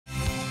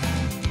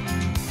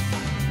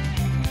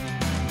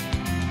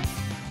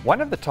One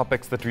of the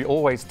topics that we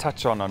always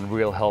touch on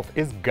Real Health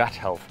is gut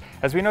health,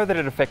 as we know that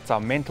it affects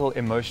our mental,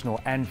 emotional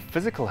and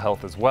physical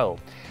health as well.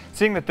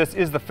 Seeing that this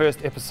is the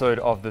first episode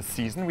of this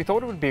season, we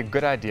thought it would be a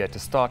good idea to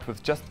start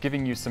with just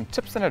giving you some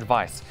tips and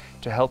advice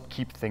to help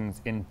keep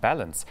things in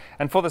balance.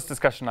 And for this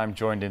discussion, I'm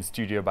joined in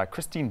studio by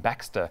Christine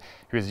Baxter,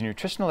 who is a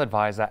nutritional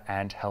advisor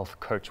and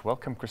health coach.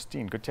 Welcome,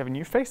 Christine. Good to have a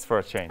new face for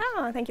a change.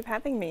 Oh, thank you for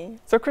having me.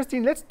 So,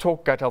 Christine, let's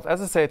talk gut health.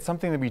 As I say, it's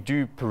something that we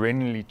do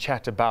perennially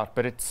chat about,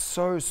 but it's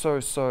so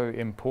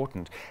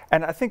important.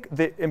 And I think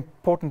the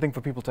important thing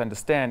for people to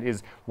understand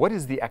is what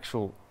is the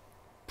actual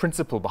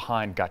principle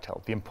behind gut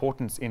health, the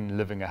importance in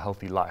living a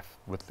healthy life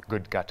with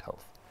good gut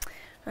health.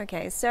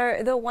 Okay, so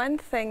the one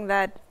thing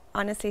that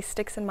honestly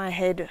sticks in my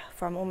head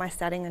from all my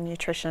studying on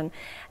nutrition,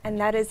 and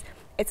that is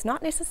it's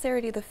not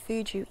necessarily the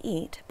food you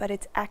eat, but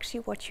it's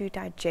actually what you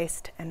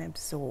digest and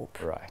absorb.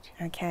 Right.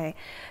 Okay,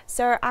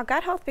 so our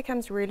gut health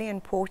becomes really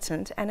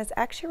important, and it's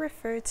actually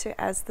referred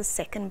to as the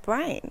second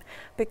brain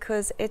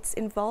because it's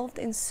involved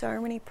in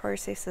so many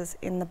processes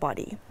in the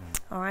body.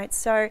 All right,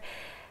 so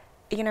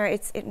you know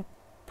it's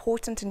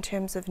important in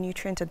terms of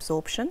nutrient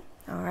absorption,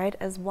 all right,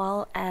 as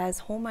well as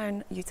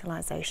hormone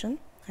utilization,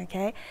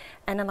 okay,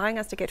 and allowing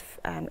us to get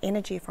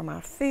energy from our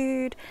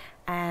food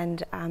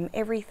and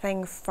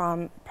everything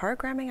from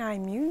programming our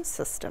immune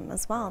system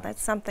as well.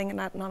 That's something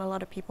that not a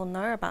lot of people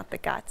know about the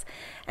gut,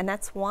 and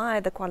that's why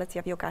the quality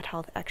of your gut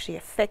health actually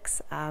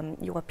affects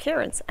your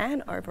appearance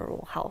and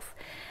overall health.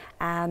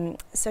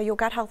 So your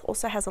gut health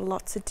also has a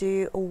lot to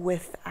do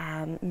with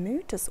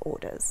mood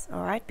disorders,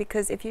 all right?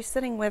 Because if you're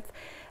sitting with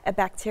a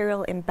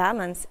bacterial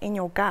imbalance in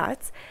your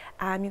gut,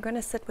 you're going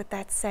to sit with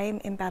that same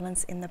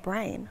imbalance in the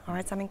brain, all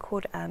right? Something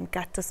called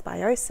gut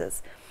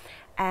dysbiosis.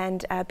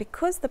 And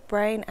because the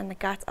brain and the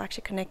gut are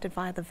actually connected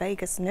via the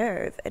vagus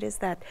nerve, it is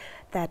that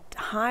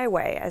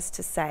highway, as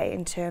to say,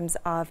 in terms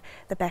of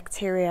the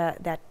bacteria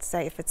that,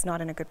 say, if it's not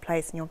in a good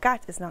place in your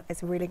gut,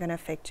 it's really going to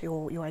affect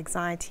your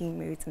anxiety,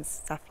 moods and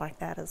stuff like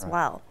that as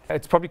well.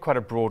 It's probably quite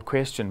a broad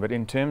question, but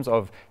in terms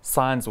of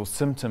signs or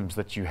symptoms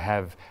that you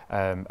have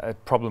a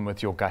problem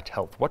with your gut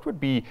health, what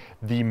would be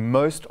the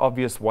most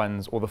obvious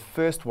ones or the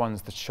first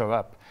ones that show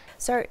up?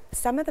 So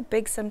some of the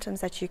big symptoms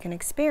that you can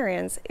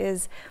experience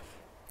is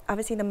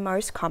obviously the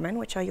most common,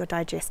 which are your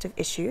digestive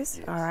issues,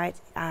 yes. All right,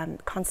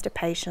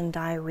 constipation,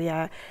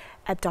 diarrhea,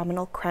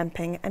 abdominal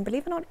cramping, and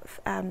believe it or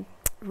not,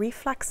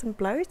 reflux and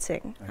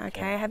bloating,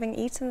 okay, having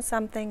eaten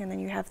something and then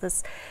you have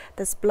this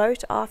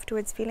bloat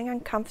afterwards, feeling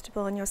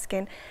uncomfortable in your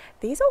skin.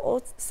 These are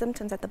all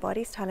symptoms that the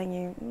body's telling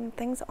you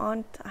things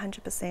aren't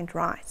 100%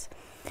 right.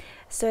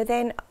 So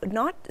then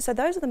so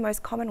those are the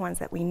most common ones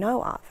that we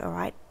know of, all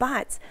right,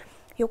 but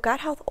your gut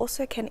health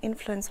also can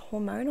influence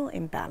hormonal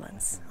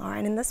imbalance, all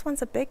right, and this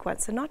one's a big one.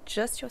 So not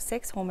just your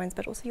sex hormones,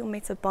 but also your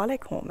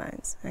metabolic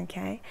hormones,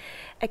 okay?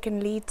 It can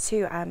lead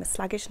to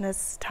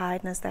sluggishness,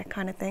 tiredness, that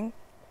kind of thing.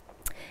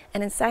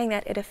 And in saying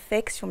that, it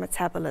affects your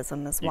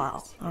metabolism as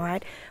well, all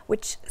right?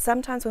 Which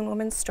sometimes when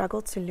women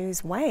struggle to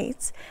lose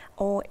weight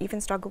or even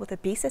struggle with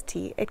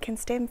obesity, it can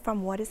stem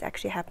from what is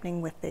actually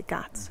happening with their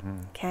gut,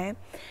 okay?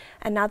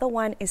 Another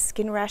one is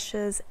skin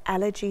rashes,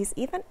 allergies,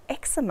 even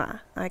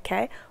eczema,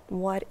 okay?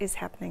 What is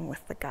happening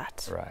with the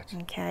gut, right?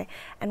 Okay,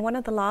 and one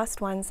of the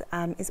last ones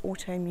is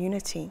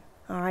autoimmunity,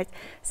 all right?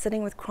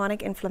 Sitting with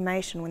chronic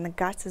inflammation, when the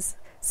gut is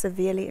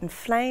severely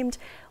inflamed,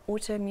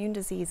 autoimmune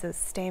diseases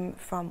stem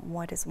from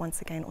what is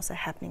once again also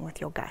happening with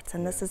your gut.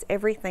 And this is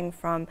everything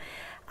from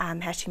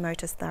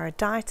Hashimoto's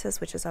thyroiditis,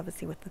 which is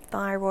obviously with the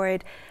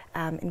thyroid,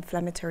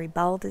 inflammatory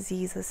bowel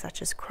diseases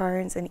such as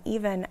Crohn's, and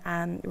even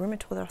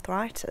rheumatoid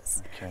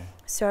arthritis. Okay.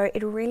 So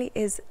it really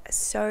is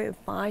so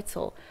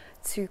vital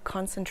to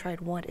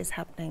concentrate what is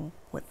happening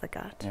with the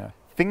gut. Yeah.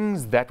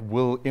 Things that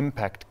will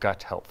impact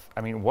gut health.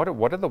 I mean, what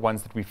are the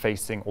ones that we're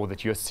facing or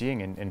that you're seeing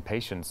in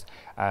patients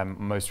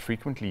most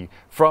frequently,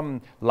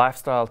 from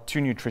lifestyle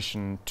to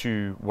nutrition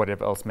to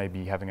whatever else may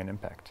be having an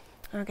impact?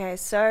 Okay,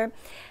 so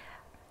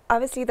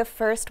obviously the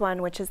first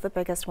one, which is the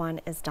biggest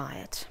one, is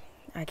diet.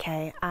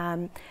 Okay,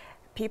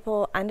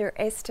 people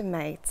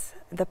underestimate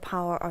the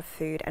power of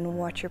food and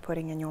what you're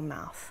putting in your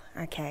mouth.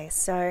 Okay,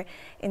 so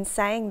in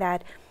saying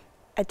that,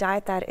 a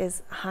diet that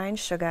is high in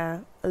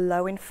sugar,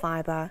 low in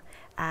fiber,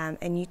 and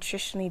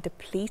nutritionally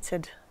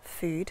depleted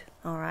food,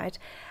 all right,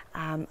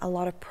 a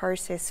lot of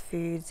processed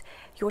foods,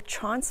 your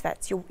trans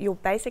fats, your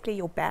basically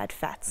your bad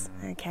fats,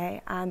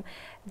 okay,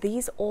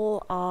 these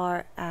all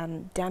are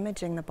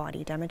damaging the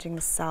body, damaging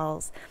the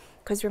cells.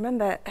 Because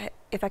remember,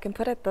 if I can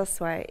put it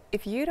this way,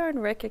 if you don't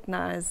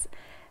recognize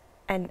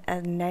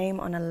a name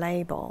on a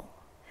label,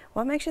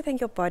 what makes you think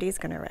your body's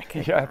going to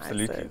recognize Yeah,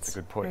 absolutely. it? It's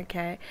a good point.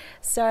 Okay,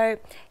 so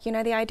you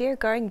know the idea of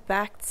going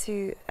back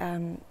to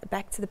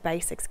the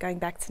basics, going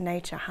back to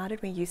nature. How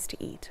did we used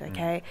to eat?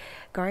 Okay,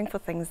 going for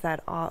things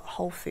that are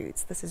whole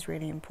foods. This is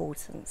really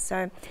important.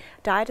 So,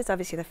 diet is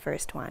obviously the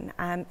first one.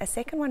 A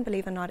second one,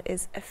 believe it or not,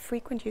 is a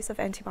frequent use of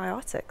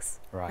antibiotics.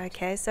 Right.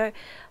 Okay, so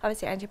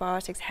obviously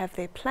antibiotics have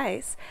their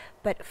place,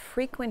 but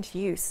frequent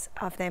use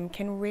of them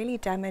can really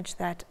damage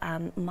that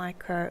the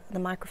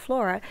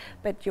microflora,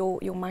 but your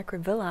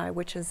microvilli,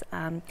 which is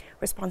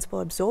responsible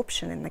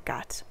absorption in the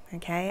gut,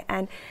 okay?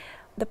 And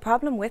the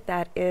problem with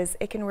that is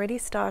it can really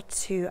start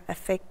to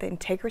affect the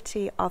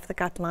integrity of the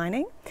gut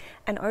lining,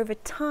 and over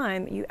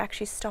time you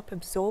actually stop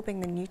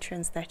absorbing the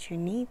nutrients that you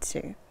need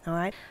to, all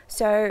right?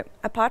 So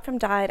apart from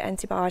diet,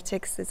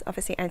 antibiotics, there's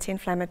obviously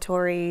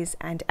anti-inflammatories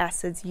and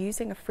acids.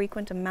 Using a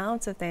frequent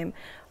amount of them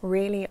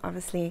really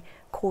obviously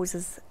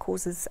causes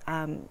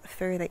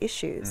further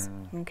issues,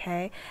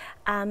 okay?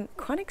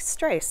 Chronic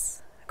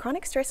stress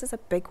is a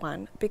big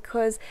one,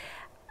 because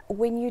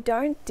when you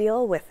don't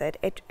deal with it,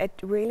 it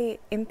really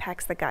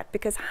impacts the gut,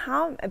 because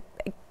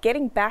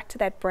getting back to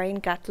that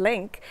brain-gut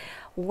link,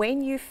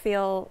 when you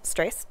feel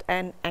stressed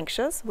and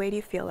anxious, where do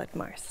you feel it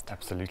most?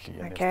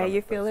 Absolutely. Okay,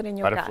 you feel it in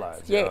your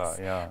gut. Yes,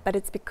 yeah. But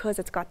it's because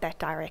it's got that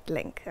direct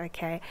link,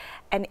 okay?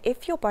 And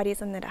if your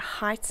body's in that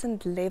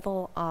heightened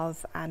level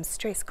of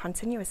stress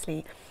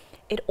continuously,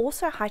 it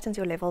also heightens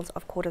your levels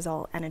of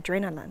cortisol and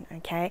adrenaline,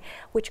 okay,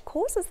 which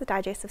causes the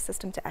digestive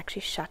system to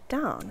actually shut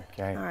down.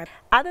 Okay. All right.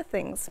 Other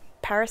things,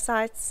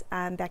 parasites,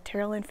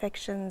 bacterial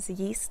infections,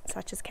 yeast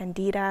such as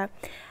candida,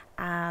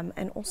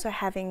 and also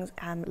having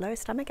low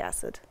stomach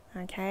acid,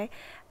 okay.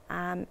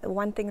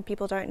 One thing that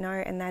people don't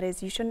know, and that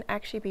is you shouldn't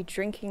actually be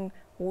drinking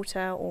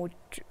water or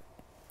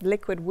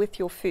liquid with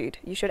your food.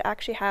 You should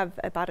actually have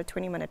about a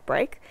 20-minute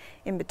break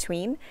in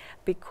between,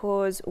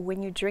 because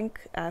when you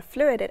drink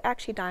fluid, it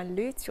actually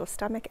dilutes your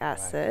stomach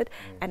acid,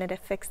 and it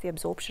affects the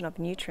absorption of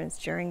nutrients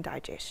during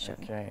digestion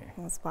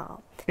as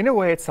well. In a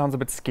way, it sounds a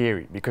bit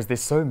scary, because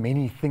there's so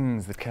many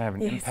things that can have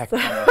an impact on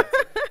it.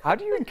 How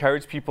do you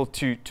encourage people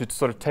to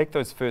sort of take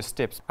those first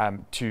steps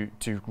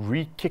to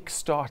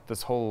re-kickstart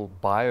this whole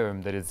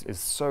biome that is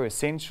so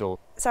essential?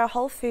 So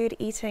whole food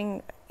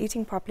eating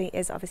properly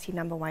is obviously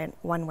number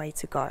one way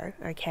to go,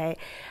 okay?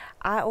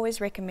 I always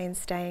recommend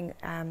staying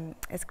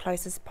as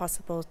close as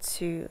possible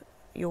to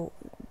your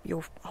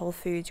whole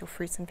foods, your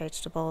fruits and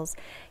vegetables,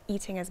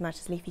 eating as much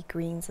as leafy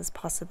greens as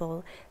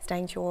possible,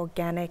 staying to your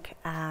organic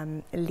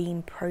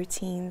lean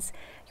proteins,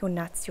 your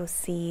nuts, your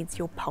seeds,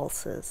 your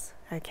pulses,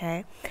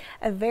 okay?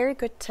 A very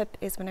good tip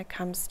is, when it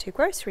comes to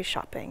grocery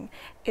shopping,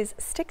 is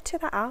stick to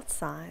the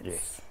outsides.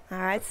 Yes. All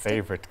right.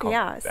 Favorite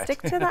comment. Yeah,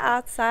 stick to the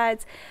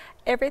outsides.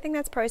 Everything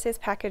that's processed,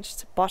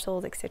 packaged,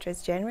 bottled, etc.,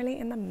 is generally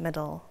in the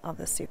middle of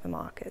the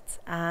supermarkets,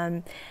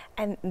 and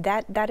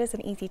that is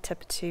an easy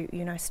tip to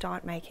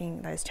start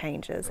making those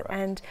changes. Right.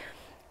 And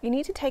you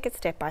need to take it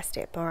step by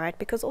step, all right?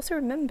 Because also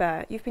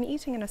remember, you've been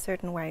eating in a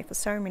certain way for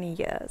so many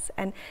years,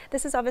 and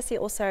this is obviously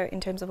also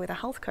in terms of where the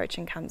health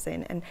coaching comes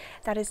in, and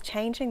that is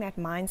changing that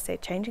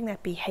mindset, changing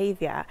that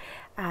behavior,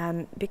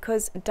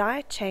 because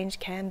diet change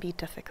can be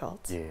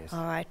difficult, yes,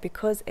 all right?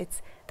 Because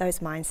it's those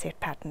mindset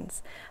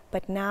patterns.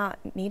 But now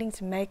needing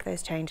to make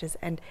those changes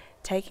and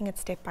taking it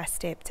step by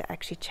step to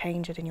actually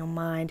change it in your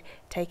mind,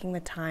 taking the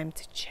time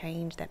to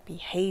change that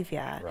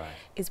behavior,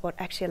 is what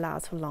actually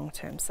allows for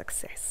long-term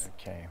success.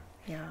 Okay.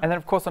 Yeah. And then,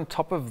 of course, on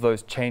top of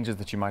those changes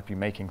that you might be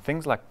making,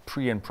 things like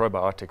pre and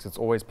probiotics, it's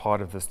always part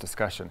of this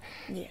discussion.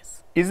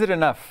 Yes. Is it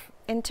enough?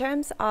 In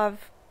terms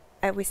of,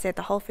 as we said,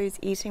 the whole foods,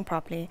 eating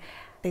properly,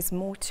 there's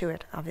more to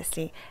it,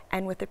 obviously.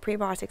 And with the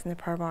prebiotics and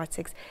the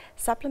probiotics,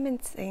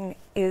 supplementing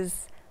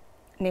is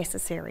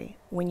necessary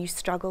when you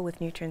struggle with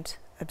nutrient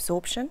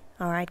absorption,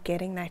 all right,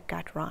 getting that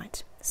gut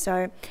right.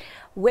 So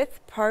with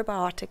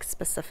probiotics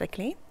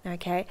specifically,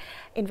 okay,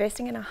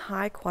 investing in a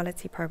high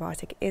quality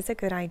probiotic is a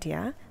good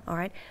idea, all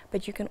right,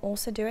 but you can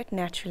also do it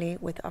naturally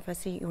with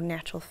obviously your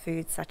natural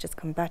foods such as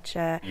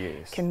kombucha,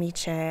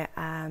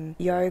 kombucha,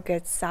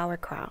 yogurt,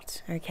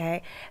 sauerkraut,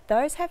 okay.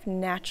 Those have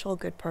natural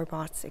good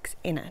probiotics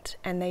in it,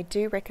 and they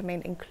do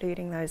recommend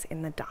including those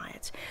in the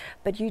diet.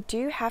 But you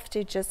do have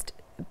to just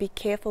be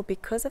careful,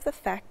 because of the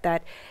fact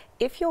that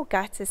if your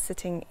gut is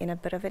sitting in a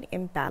bit of an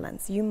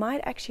imbalance, you might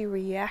actually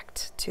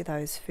react to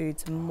those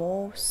foods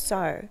more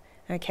so,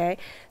 okay?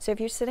 So if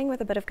you're sitting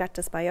with a bit of gut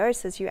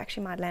dysbiosis, you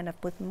actually might land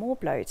up with more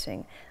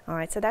bloating, all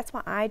right? So that's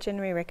why I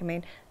generally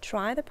recommend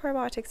try the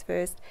probiotics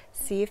first,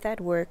 see if that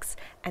works,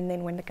 and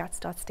then when the gut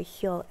starts to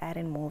heal, add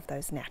in more of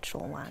those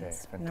natural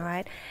ones, all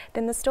right?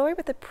 Then the story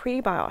with the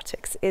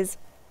prebiotics is,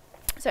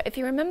 so if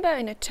you remember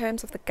in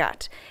terms of the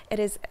gut, it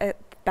is a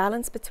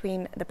balance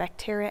between the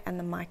bacteria and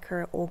the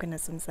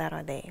microorganisms that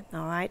are there,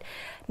 all right?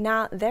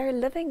 Now, they're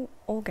living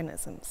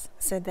organisms,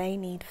 so they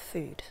need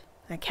food,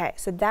 okay?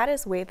 So that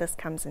is where this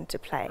comes into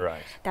play.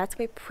 Right. That's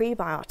where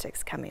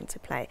prebiotics come into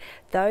play.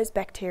 Those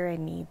bacteria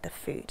need the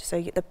food.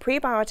 So the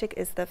prebiotic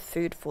is the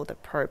food for the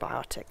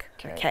probiotic,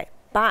 okay?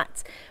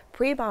 But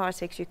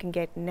prebiotics you can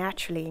get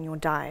naturally in your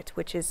diet,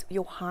 which is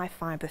your high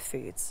fiber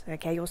foods,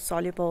 okay, your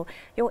soluble,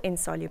 your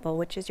insoluble,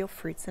 which is your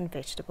fruits and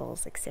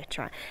vegetables,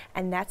 etc.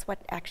 And that's what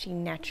actually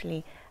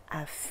naturally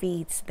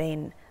feeds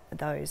then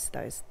those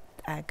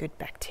good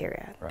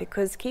bacteria.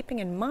 Because keeping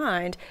in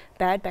mind,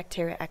 bad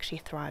bacteria actually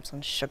thrives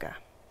on sugar.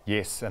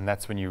 Yes, and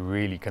that's when you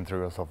really can throw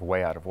yourself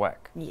way out of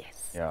whack.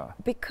 Yes. Yeah.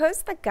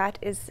 Because the gut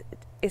is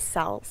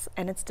cells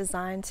and it's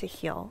designed to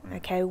heal,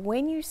 okay?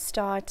 When you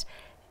start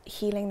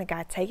healing the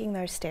gut, taking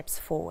those steps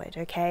forward,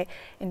 okay,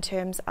 in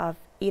terms of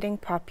eating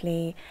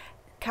properly,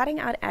 cutting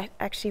out,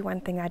 actually one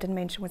thing I didn't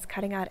mention was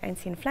cutting out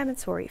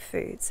anti-inflammatory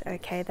foods,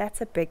 okay? That's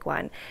a big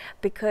one,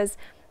 because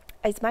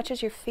as much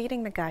as you're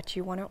feeding the gut,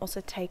 you want to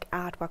also take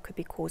out what could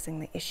be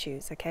causing the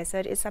issues, okay? So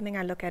it is something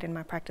I look at in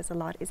my practice a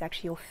lot, is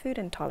actually your food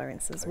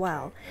intolerance as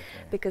well,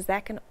 because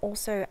that can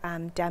also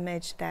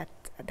damage that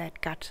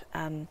gut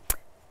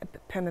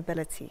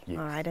permeability,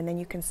 all right? And then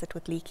you can sit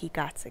with leaky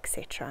guts,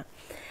 etc.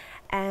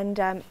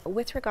 And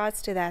with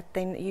regards to that,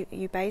 then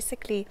you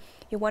basically,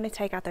 you want to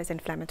take out those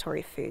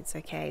inflammatory foods,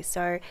 okay?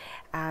 So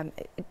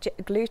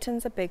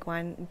gluten's a big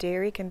one,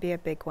 dairy can be a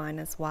big one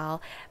as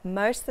well.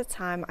 Most of the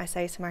time I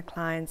say to my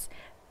clients,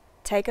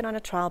 take it on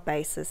a trial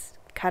basis,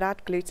 cut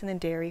out gluten and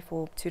dairy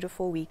for 2 to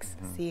 4 weeks,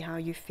 see how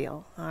you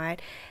feel, all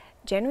right?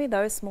 Generally,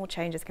 those small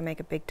changes can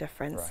make a big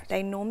difference. Right.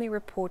 They normally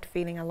report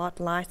feeling a lot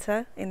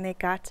lighter in their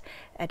gut,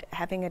 at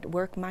having it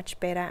work much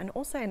better, and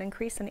also an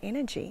increase in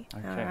energy,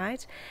 all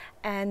right?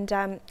 And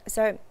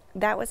so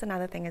that was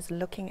another thing, is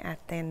looking at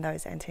then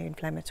those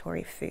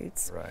anti-inflammatory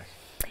foods. Right.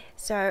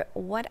 So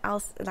what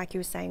else, like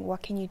you were saying,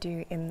 what can you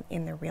do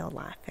in the real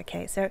life,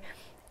 okay? So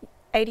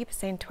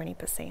 80%,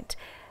 20%.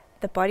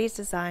 The body's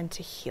designed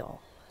to heal.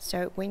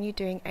 So when you're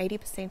doing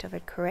 80% of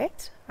it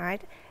correct,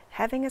 right,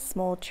 having a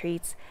small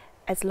treat,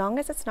 as long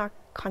as it's not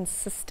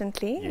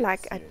consistently,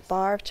 like a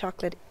bar of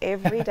chocolate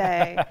every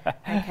day,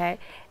 okay,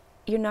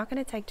 you're not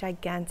going to take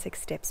gigantic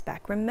steps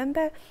back.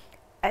 Remember,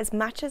 as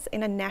much as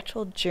in a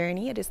natural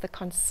journey, it is the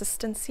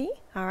consistency,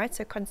 all right?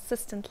 So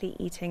consistently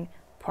eating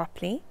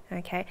properly,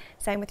 okay?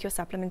 Same with your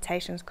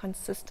supplementations,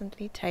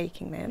 consistently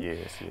taking them.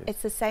 Yes, yes.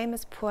 It's the same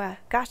as poor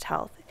gut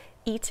health,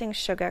 eating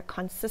sugar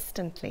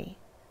consistently,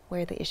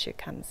 where the issue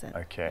comes in.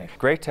 Okay.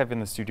 Great to have you in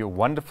the studio.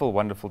 Wonderful,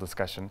 wonderful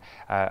discussion.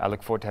 I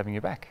look forward to having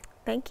you back.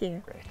 Thank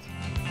you.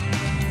 Great.